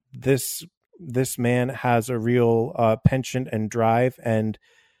clearly this man has a real penchant and drive and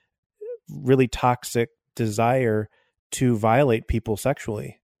really toxic desire to violate people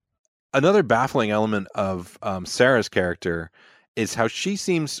sexually. Another baffling element of Sarah's character is how she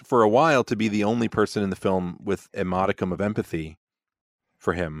seems for a while to be the only person in the film with a modicum of empathy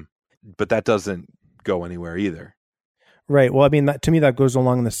for him, but that doesn't go anywhere either. Right. Well, I mean, to me, that goes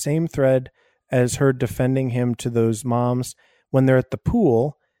along the same thread as her defending him to those moms when they're at the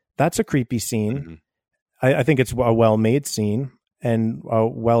pool. That's a creepy scene. Mm-hmm. I think it's a well-made scene and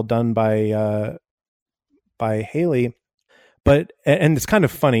well done by Haley. But and it's kind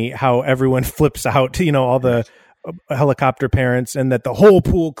of funny how everyone flips out, all the helicopter parents, and that the whole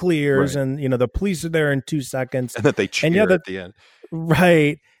pool clears, right. And the police are there in 2 seconds, and that they cheer at the end.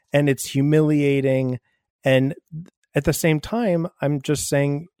 Right, and it's humiliating. And at the same time, I'm just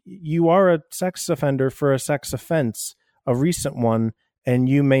saying, you are a sex offender for a sex offense, a recent one. And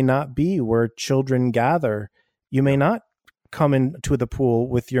you may not be where children gather. You may not come into the pool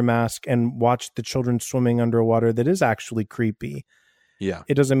with your mask and watch the children swimming underwater. That is actually creepy. Yeah.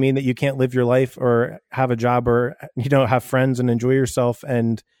 It doesn't mean that you can't live your life or have a job or, have friends and enjoy yourself.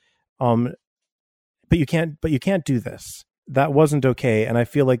 And, but you can't do this. That wasn't okay. And I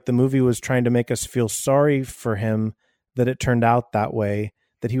feel like the movie was trying to make us feel sorry for him that it turned out that way,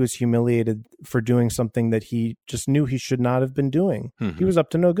 that he was humiliated for doing something that he just knew he should not have been doing. Mm-hmm. He was up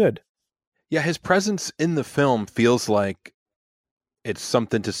to no good. Yeah, his presence in the film feels like it's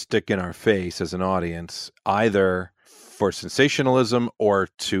something to stick in our face as an audience, either for sensationalism or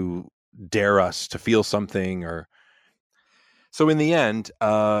to dare us to feel something. Or so in the end,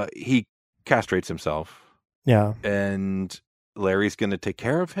 he castrates himself. Yeah. And Larry's going to take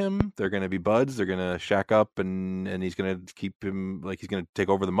care of him. They're going to be buds. They're going to shack up, and he's going to keep him, like he's going to take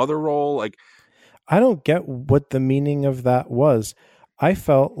over the mother role. Like, I don't get what the meaning of that was. I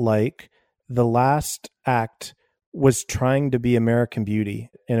felt like the last act was trying to be American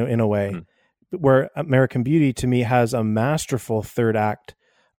Beauty in a way, where American Beauty to me has a masterful third act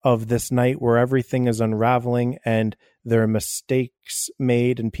of this night where everything is unraveling and there are mistakes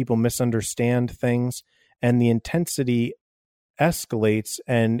made and people misunderstand things, and the intensity escalates,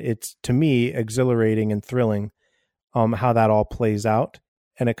 and it's, to me, exhilarating and thrilling how that all plays out.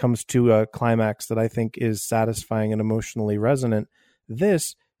 and it comes to a climax that I think is satisfying and emotionally resonant.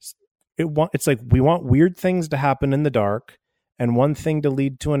 This, it's like we want weird things to happen in the dark and one thing to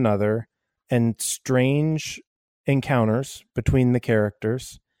lead to another and strange encounters between the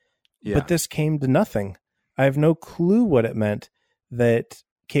characters. Yeah. But this came to nothing. I have no clue what it meant that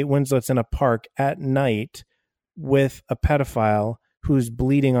Kate Winslet's in a park at night with a pedophile who's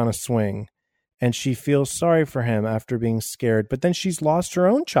bleeding on a swing, and she feels sorry for him after being scared, but then she's lost her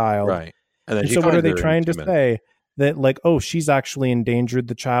own child. Right. And so what are they trying to say? That like, oh, she's actually endangered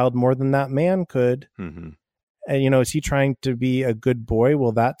the child more than that man could. Mm-hmm. And, you know, is he trying to be a good boy?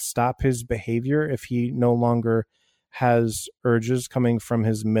 Will that stop his behavior if he no longer has urges coming from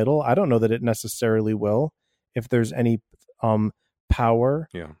his middle? I don't know that it necessarily will. If there's any power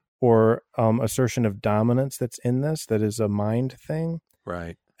or assertion of dominance that's in this, that is a mind thing.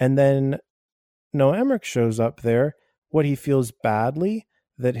 Right. And then Noah Emmerich shows up there. What he feels badly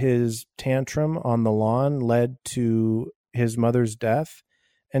that his tantrum on the lawn led to his mother's death.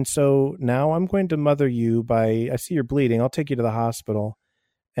 And so now I'm going to mother you I see you're bleeding. I'll take you to the hospital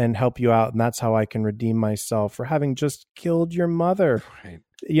and help you out. And that's how I can redeem myself for having just killed your mother. Right.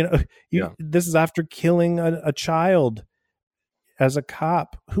 You know, this is after killing a child as a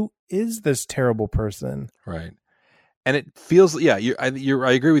cop. Who is this terrible person? Right. And it feels, I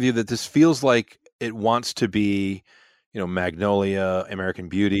agree with you that this feels like it wants to be, Magnolia, American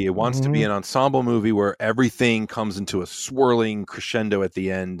Beauty. It wants to be an ensemble movie where everything comes into a swirling crescendo at the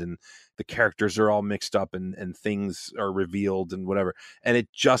end and the characters are all mixed up and things are revealed and whatever. And it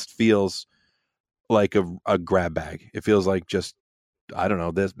just feels like a grab bag. It feels like just, I don't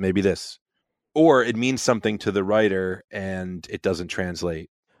know, this. Or it means something to the writer and it doesn't translate.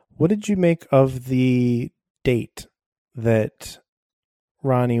 What did you make of the date that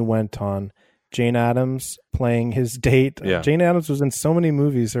Ronnie went on? Jane Addams playing his date. Yeah. Jane Addams was in so many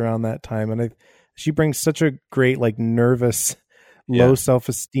movies around that time, and she brings such a great, like, nervous, low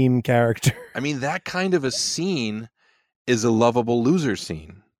self-esteem character. I mean, that kind of a scene is a lovable loser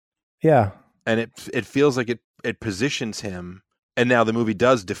scene. Yeah. And it feels like it positions him. And now the movie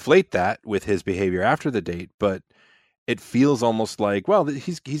does deflate that with his behavior after the date, but it feels almost like, well,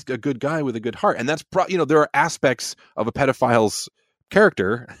 he's a good guy with a good heart. And that's, there are aspects of a pedophile's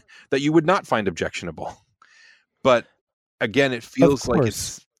character that you would not find objectionable. But again, it feels like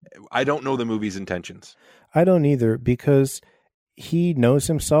I don't know the movie's intentions. I don't either, because he knows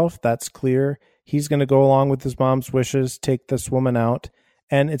himself. That's clear. He's going to go along with his mom's wishes, take this woman out.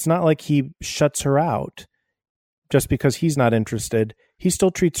 And it's not like he shuts her out just because he's not interested. He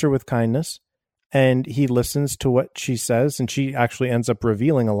still treats her with kindness and he listens to what she says. And she actually ends up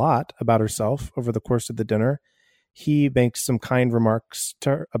revealing a lot about herself over the course of the dinner. He makes some kind remarks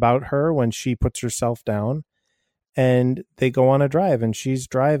about her when she puts herself down, and they go on a drive and she's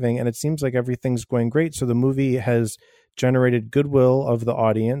driving and it seems like everything's going great. So the movie has generated goodwill of the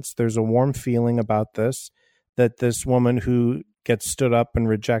audience. There's a warm feeling about this, that this woman who gets stood up and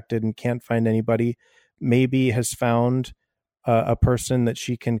rejected and can't find anybody maybe has found a person that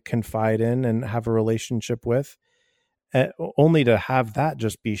she can confide in and have a relationship with, only to have that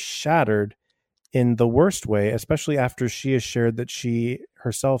just be shattered in the worst way, especially after she has shared that she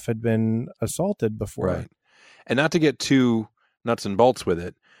herself had been assaulted before. Right. And not to get too nuts and bolts with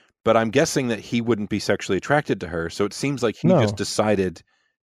it, but I'm guessing that he wouldn't be sexually attracted to her. So it seems like he just decided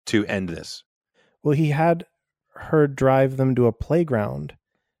to end this. Well, he had her drive them to a playground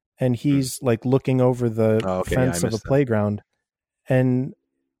and he's like looking over the fence of a playground, and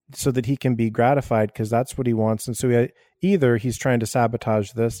so that he can be gratified because that's what he wants. And so either he's trying to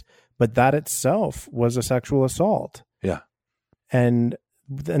sabotage this, but that itself was a sexual assault. Yeah. And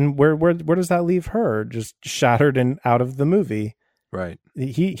then where does that leave her? Just shattered and out of the movie. Right.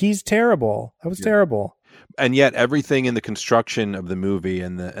 He's terrible. That was terrible. And yet everything in the construction of the movie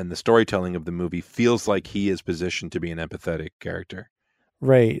and the storytelling of the movie feels like he is positioned to be an empathetic character.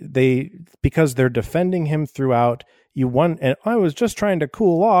 Right. Because they're defending him throughout. And I was just trying to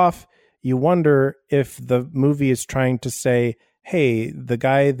cool off. You wonder if the movie is trying to say, hey, the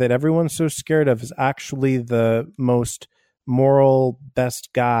guy that everyone's so scared of is actually the most moral, best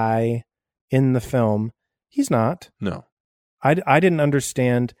guy in the film. He's not. No. I didn't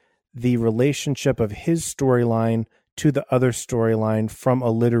understand the relationship of his storyline to the other storyline from a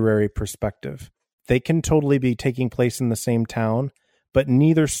literary perspective. They can totally be taking place in the same town, but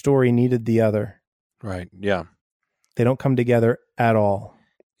neither story needed the other. Right. Yeah. They don't come together at all.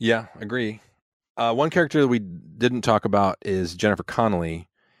 Yeah, agree. One character that we didn't talk about is Jennifer Connelly.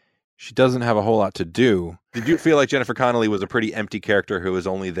 she doesn't have a whole lot to do. Did you feel like Jennifer Connelly was a pretty empty character who was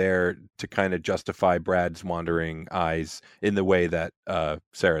only there to kind of justify Brad's wandering eyes in the way that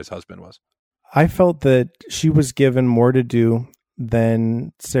Sarah's husband was? I felt that she was given more to do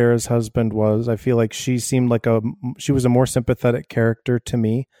than Sarah's husband was. I feel like she seemed like she was a more sympathetic character to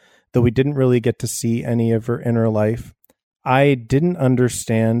me, though we didn't really get to see any of her inner life. I didn't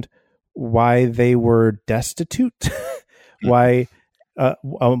understand why they were destitute, why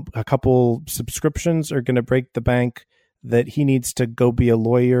a couple subscriptions are going to break the bank, that he needs to go be a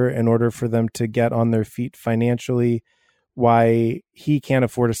lawyer in order for them to get on their feet financially, why he can't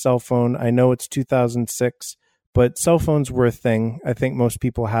afford a cell phone. I know it's 2006, but cell phones were a thing. I think most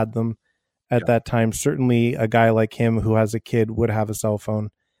people had them at that time. Certainly a guy like him who has a kid would have a cell phone.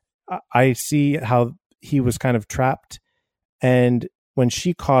 I see how he was kind of trapped. And when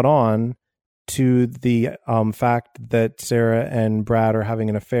she caught on to the fact that Sarah and Brad are having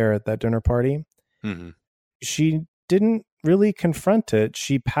an affair at that dinner party, she didn't really confront it.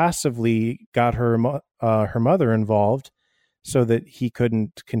 She passively got her mother involved so that he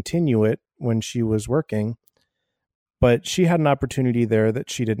couldn't continue it when she was working. But she had an opportunity there that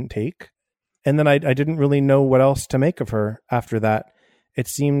she didn't take. And then I didn't really know what else to make of her after that. It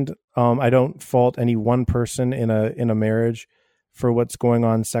seemed, I don't fault any one person in a marriage for what's going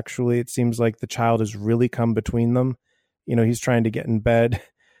on sexually. It seems like the child has really come between them. You know, he's trying to get in bed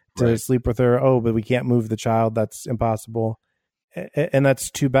to sleep with her. Oh, but we can't move the child. That's impossible. And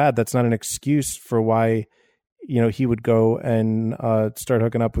that's too bad. That's not an excuse for why, you know, he would go and start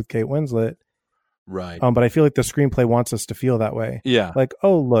hooking up with Kate Winslet. Right. But I feel like the screenplay wants us to feel that way. Yeah. Like,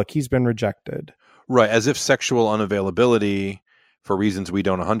 oh, look, he's been rejected. Right. As if sexual unavailability, for reasons we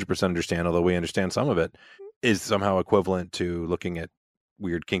don't 100% understand, although we understand some of it, is somehow equivalent to looking at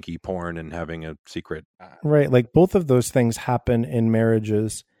weird kinky porn and having a secret. Right. Like both of those things happen in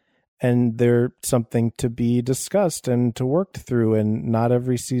marriages, and they're something to be discussed and to work through. And not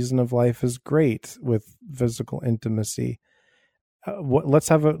every season of life is great with physical intimacy. Let's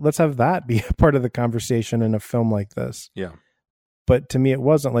have that be a part of the conversation in a film like this. Yeah. But to me, it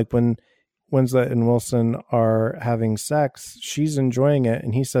wasn't. Like when Winslet and Wilson are having sex, she's enjoying it,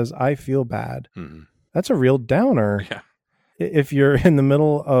 and he says, "I feel bad." Mm-hmm. That's a real downer. Yeah. If you're in the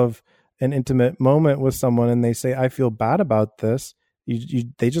middle of an intimate moment with someone and they say, "I feel bad about this,"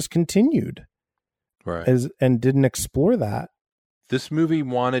 they just continued, right, and didn't explore that. This movie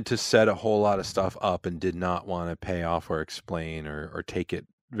wanted to set a whole lot of stuff up and did not want to pay off or explain or take it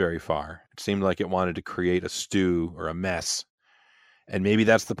very far. It seemed like it wanted to create a stew or a mess. And maybe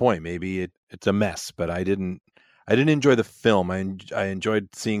that's the point. Maybe it's a mess, but I didn't enjoy the film. I enjoyed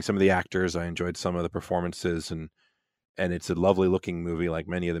seeing some of the actors. I enjoyed some of the performances, and it's a lovely looking movie like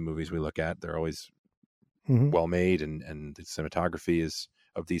many of the movies we look at. They're always well made, and the cinematography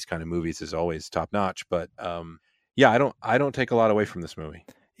of these kind of movies is always top notch. But yeah, I don't take a lot away from this movie.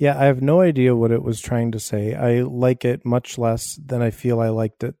 Yeah, I have no idea what it was trying to say. I like it much less than I feel I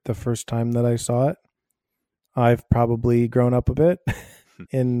liked it the first time that I saw it. I've probably grown up a bit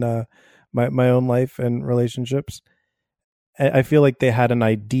in my own life and relationships. I feel like they had an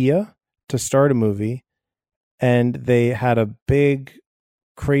idea to start a movie, and they had a big,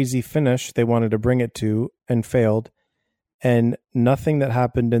 crazy finish they wanted to bring it to and failed. And nothing that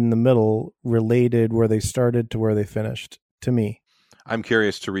happened in the middle related where they started to where they finished, to me. I'm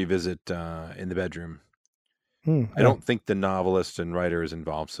curious to revisit In the Bedroom. I don't think the novelist and writer is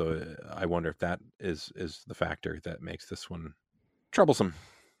involved, so I wonder if that is the factor that makes this one troublesome.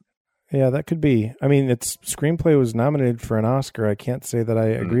 Yeah, that could be. I mean, its screenplay was nominated for an Oscar. I can't say that I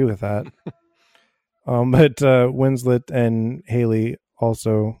agree with that. But Winslet and Haley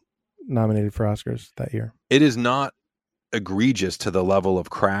also nominated for Oscars that year. It is not egregious to the level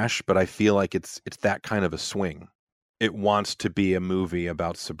of Crash, but I feel like it's that kind of a swing. It wants to be a movie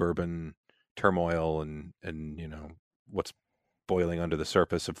about suburban turmoil and you know what's boiling under the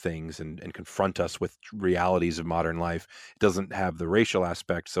surface of things and confront us with realities of modern life. It doesn't have the racial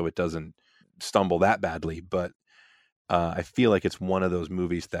aspect, so it doesn't stumble that badly, but I feel like it's one of those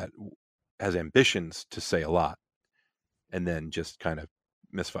movies that has ambitions to say a lot and then just kind of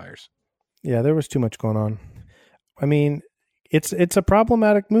misfires. Yeah, there was too much going on. I mean, it's a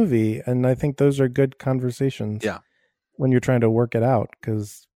problematic movie, and I think those are good conversations. Yeah, when you're trying to work it out,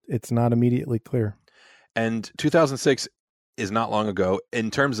 because it's not immediately clear. And 2006 is not long ago.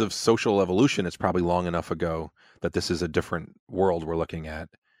 In terms of social evolution, it's probably long enough ago that this is a different world we're looking at.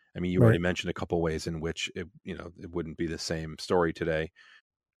 I mean, you already mentioned a couple ways in which it wouldn't be the same story today.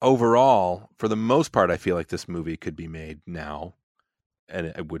 Overall, for the most part, I feel like this movie could be made now, and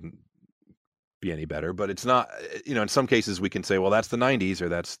it wouldn't be any better, but it's not. In some cases we can say, well, that's the 90s or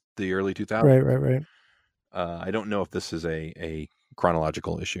that's the early 2000s. Right. I don't know if this is a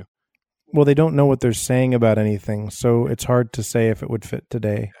chronological issue. Well, they don't know what they're saying about anything, so it's hard to say if it would fit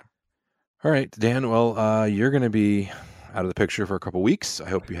today. All right, Dan. Well, you're going to be out of the picture for a couple weeks. I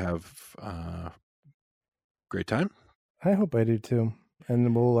hope you have great time. I hope I do too.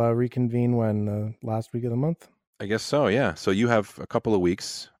 And we'll reconvene when last week of the month. I guess so. Yeah. So you have a couple of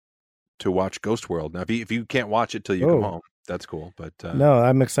weeks to watch Ghost World. Now, if you can't watch it till you come home, that's cool. But no,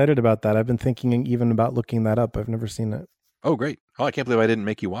 I'm excited about that. I've been thinking even about looking that up. I've never seen it. Oh, great! Oh, I can't believe I didn't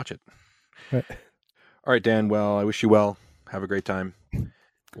make you watch it. Right. All right, Dan. Well, I wish you well. Have a great time.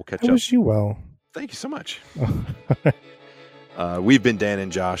 We'll catch up. I wish you well. Thank you so much. We've been Dan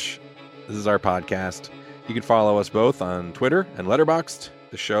and Josh. This is our podcast. You can follow us both on Twitter and Letterboxd.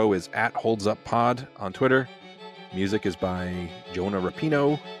 The show is @HoldsUpPod on Twitter. Music is by Jonah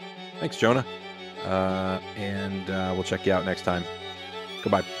Rapino. Thanks, Jonah. And we'll check you out next time.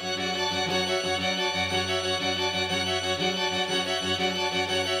 Goodbye.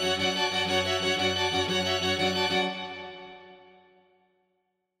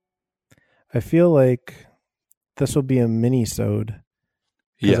 I feel like this will be a mini-sode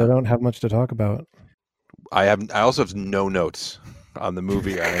because I don't have much to talk about. I also have no notes on the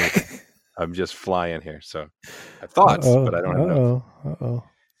movie or anything. I'm just flying here, so I have thoughts, but I don't have notes.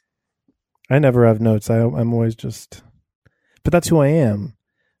 I never have notes. I'm always just, but that's who I am.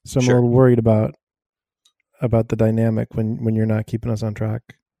 So I'm a little worried about the dynamic when you're not keeping us on track.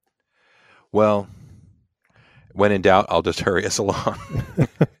 Well, when in doubt, I'll just hurry us along.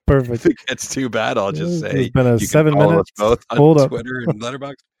 Perfect. If it gets too bad, I'll just say it's been a 7 minutes. Both on Twitter and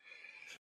Letterboxd.